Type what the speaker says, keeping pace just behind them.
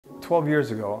12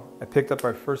 years ago, I picked up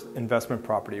our first investment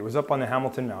property. It was up on the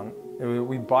Hamilton Mountain.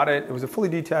 We bought it. It was a fully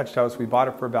detached house. We bought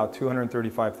it for about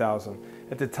 $235,000.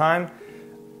 At the time,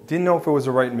 didn't know if it was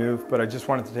the right move, but I just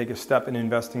wanted to take a step in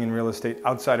investing in real estate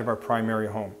outside of our primary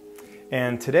home.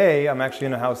 And today, I'm actually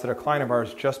in a house that a client of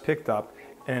ours just picked up,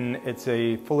 and it's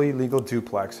a fully legal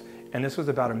duplex, and this was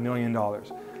about $1 million.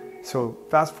 So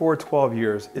fast forward 12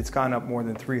 years, it's gone up more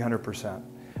than 300%.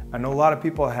 I know a lot of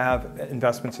people have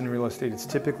investments in real estate. It's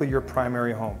typically your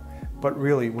primary home. But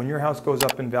really, when your house goes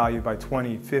up in value by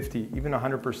 20, 50, even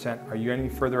 100%, are you any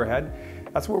further ahead?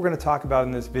 That's what we're going to talk about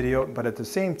in this video. But at the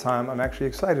same time, I'm actually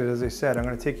excited. As I said, I'm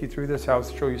going to take you through this house,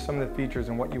 show you some of the features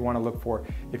and what you want to look for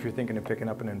if you're thinking of picking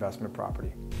up an investment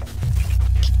property.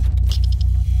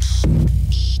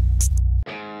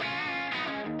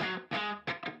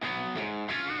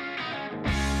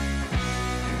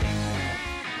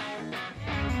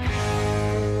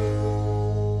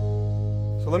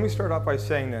 Let me start off by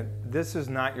saying that this is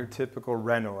not your typical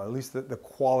reno, at least the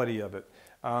quality of it.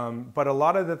 But a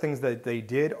lot of the things that they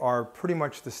did are pretty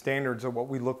much the standards of what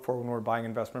we look for when we're buying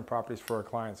investment properties for our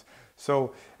clients.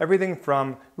 So everything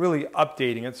from really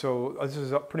updating it. So this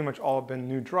has pretty much all been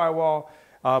new drywall.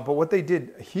 But what they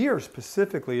did here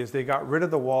specifically is they got rid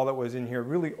of the wall that was in here,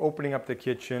 really opening up the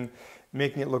kitchen,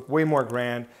 making it look way more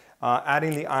grand,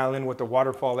 adding the island with the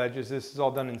waterfall edges. This is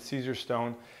all done in Caesar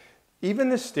stone. Even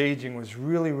the staging was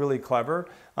really, really clever.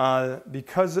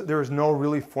 Because there was no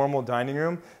really formal dining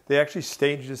room, they actually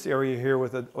staged this area here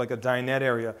with like a dinette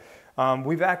area.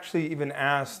 We've actually even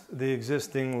asked the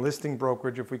existing listing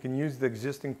brokerage if we can use the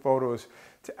existing photos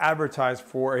to advertise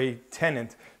for a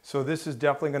tenant. So this is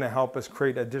definitely going to help us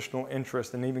create additional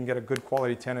interest and even get a good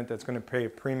quality tenant that's going to pay a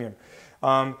premium.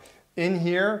 In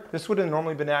here, this would have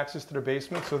normally been access to the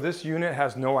basement. So this unit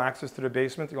has no access to the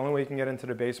basement. The only way you can get into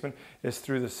the basement is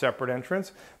through the separate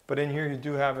entrance. But in here, you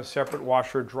do have a separate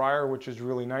washer dryer, which is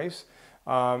really nice.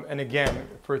 And again,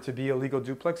 for it to be a legal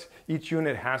duplex, each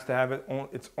unit has to have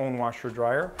its own washer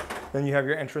dryer. Then you have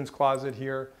your entrance closet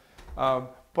here.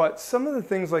 But some of the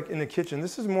things like in the kitchen,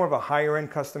 this is more of a higher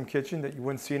end custom kitchen that you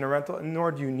wouldn't see in a rental,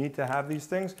 nor do you need to have these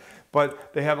things.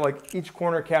 But they have like each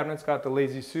corner cabinet's got the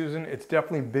Lazy Susan. It's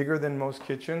definitely bigger than most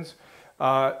kitchens.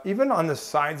 Even on the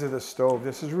sides of the stove,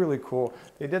 this is really cool.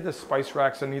 They did the spice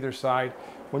racks on either side.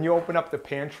 When you open up the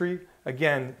pantry,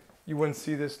 again, you wouldn't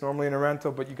see this normally in a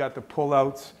rental, but you got the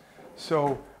pull-outs.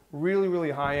 So really,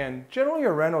 really high end. Generally,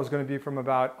 a rental is going to be from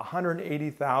about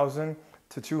 $180,000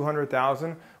 to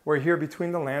 $200,000. Where here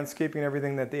between the landscaping and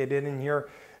everything that they did in here,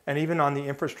 and even on the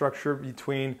infrastructure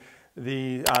between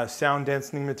the sound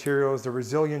deadening materials, the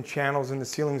resilient channels in the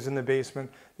ceilings in the basement,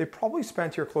 they probably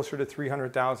spent here closer to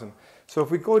 $300,000. So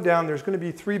if we go down, there's going to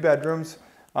be 3 bedrooms.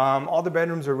 All the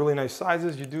bedrooms are really nice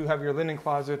sizes. You do have your linen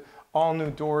closet, all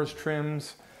new doors,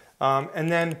 trims.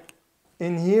 And then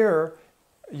in here,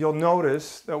 you'll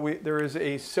notice that there is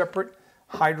a separate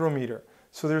hydrometer.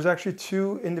 So there's actually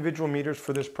 2 individual meters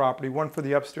for this property, one for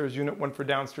the upstairs unit, one for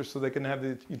downstairs, so they can have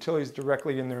the utilities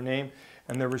directly in their name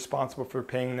and they're responsible for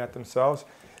paying that themselves.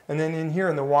 And then in here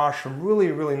in the washroom,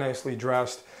 really, really nicely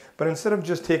dressed. But instead of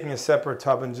just taking a separate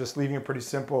tub and just leaving it pretty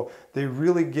simple, they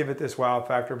really give it this wow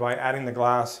factor by adding the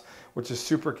glass, which is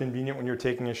super convenient when you're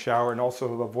taking a shower and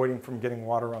also avoiding from getting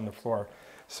water on the floor.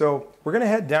 So we're going to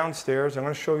head downstairs. I'm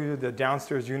going to show you the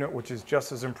downstairs unit, which is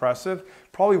just as impressive.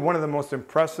 Probably one of the most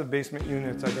impressive basement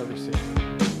units I've ever seen.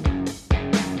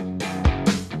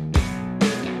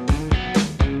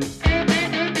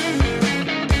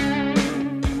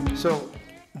 So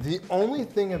the only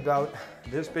thing about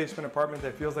this basement apartment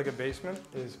that feels like a basement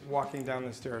is walking down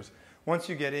the stairs. Once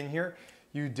you get in here,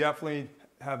 you definitely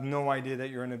have no idea that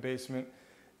you're in a basement.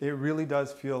 It really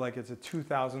does feel like it's a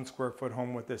 2,000 square foot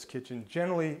home with this kitchen.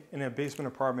 Generally, in a basement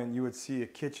apartment, you would see a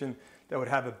kitchen that would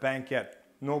have a banquette,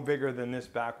 no bigger than this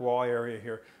back wall area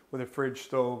here, with a fridge,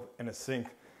 stove, and a sink.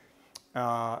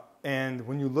 And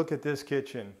when you look at this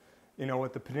kitchen, you know,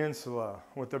 with the peninsula,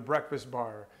 with the breakfast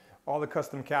bar, all the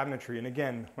custom cabinetry. And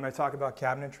again, when I talk about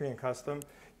cabinetry and custom,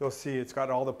 you'll see it's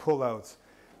got all the pullouts.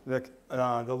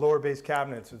 The lower base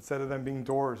cabinets, instead of them being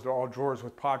doors, they're all drawers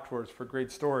with pot drawers for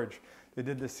great storage. They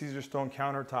did the Caesar stone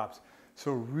countertops.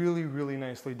 So really, really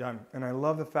nicely done. And I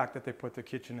love the fact that they put the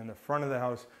kitchen in the front of the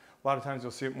house. A lot of times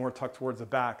you'll see it more tucked towards the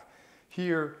back.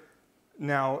 Here,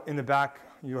 now in the back,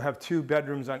 you'll have 2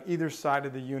 bedrooms on either side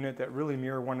of the unit that really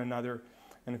mirror one another.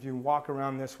 And if you walk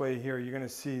around this way here, you're going to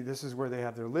see this is where they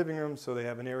have their living room. So they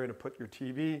have an area to put your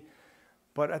TV.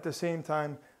 But at the same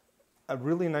time, a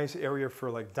really nice area for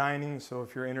like dining. So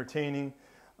if you're entertaining.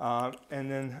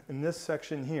 And then in this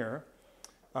section here,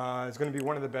 is going to be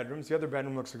one of the bedrooms. The other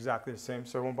bedroom looks exactly the same,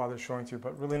 so I won't bother showing to you,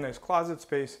 but really nice closet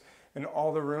space. in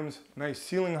all the rooms, nice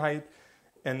ceiling height,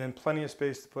 and then plenty of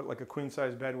space to put like a queen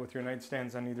size bed with your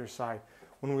nightstands on either side.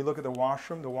 When we look at the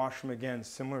washroom again,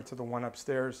 similar to the one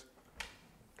upstairs,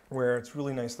 where it's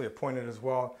really nicely appointed as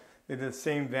well. They did the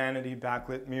same vanity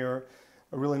backlit mirror,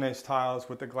 a really nice tiles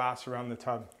with the glass around the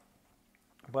tub.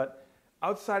 But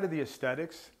outside of the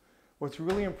aesthetics, what's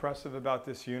really impressive about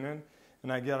this unit,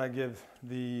 and I gotta give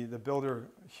the builder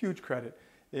huge credit,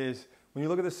 is when you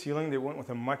look at the ceiling, they went with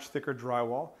a much thicker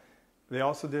drywall. They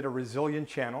also did a resilient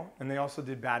channel, and they also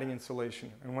did batting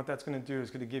insulation. And what that's going to do is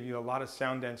going to give you a lot of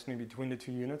sound density between the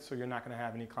two units, so you're not going to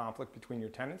have any conflict between your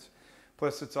tenants.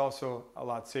 Plus, it's also a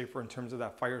lot safer in terms of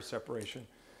that fire separation.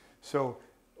 So,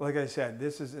 like I said,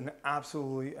 this is an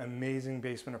absolutely amazing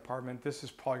basement apartment. This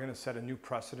is probably going to set a new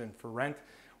precedent for rent.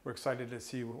 We're excited to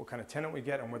see what kind of tenant we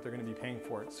get and what they're going to be paying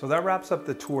for it. So that wraps up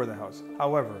the tour of the house.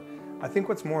 However, I think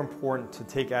what's more important to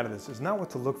take out of this is not what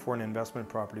to look for in an investment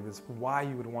property, but it's why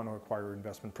you would want to acquire an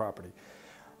investment property.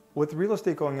 With real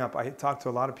estate going up, I talked to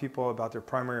a lot of people about their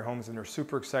primary homes and they're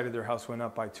super excited their house went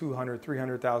up by $200,000,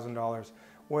 $300,000,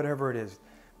 whatever it is.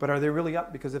 But are they really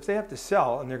up? Because if they have to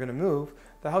sell and they're going to move,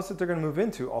 the house that they're going to move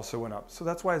into also went up. So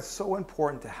that's why it's so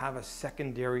important to have a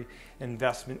secondary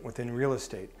investment within real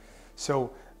estate.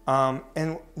 So,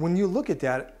 and when you look at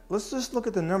that, let's just look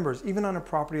at the numbers, even on a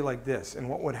property like this, and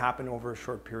what would happen over a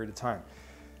short period of time.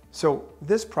 So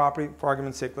this property, for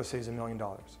argument's sake, let's say is $1 million.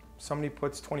 Somebody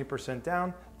puts 20%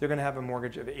 down, they're going to have a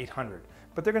mortgage of $800,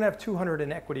 but they're going to have $200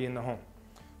 in equity in the home.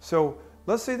 So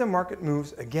let's say the market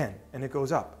moves again and it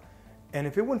goes up. And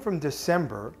if it went from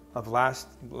December of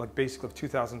basically of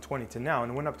 2020 to now,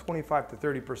 and it went up 25 to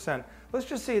 30%, let's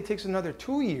just say it takes another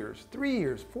 2 years, 3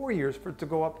 years, 4 years for it to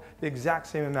go up the exact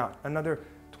same amount, another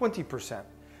 20%.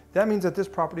 That means that this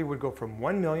property would go from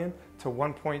 1 million to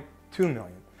 1.2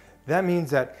 million. That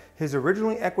means that his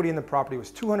original equity in the property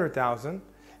was 200,000,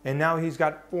 and now he's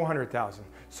got 400,000.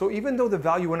 So even though the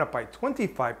value went up by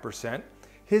 25%,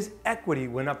 his equity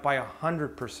went up by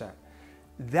 100%.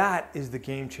 That is the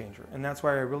game changer. And that's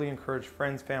why I really encourage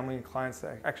friends, family, and clients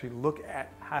to actually look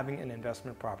at having an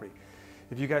investment property.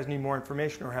 If you guys need more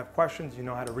information or have questions, you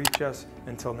know how to reach us.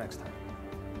 Until next time.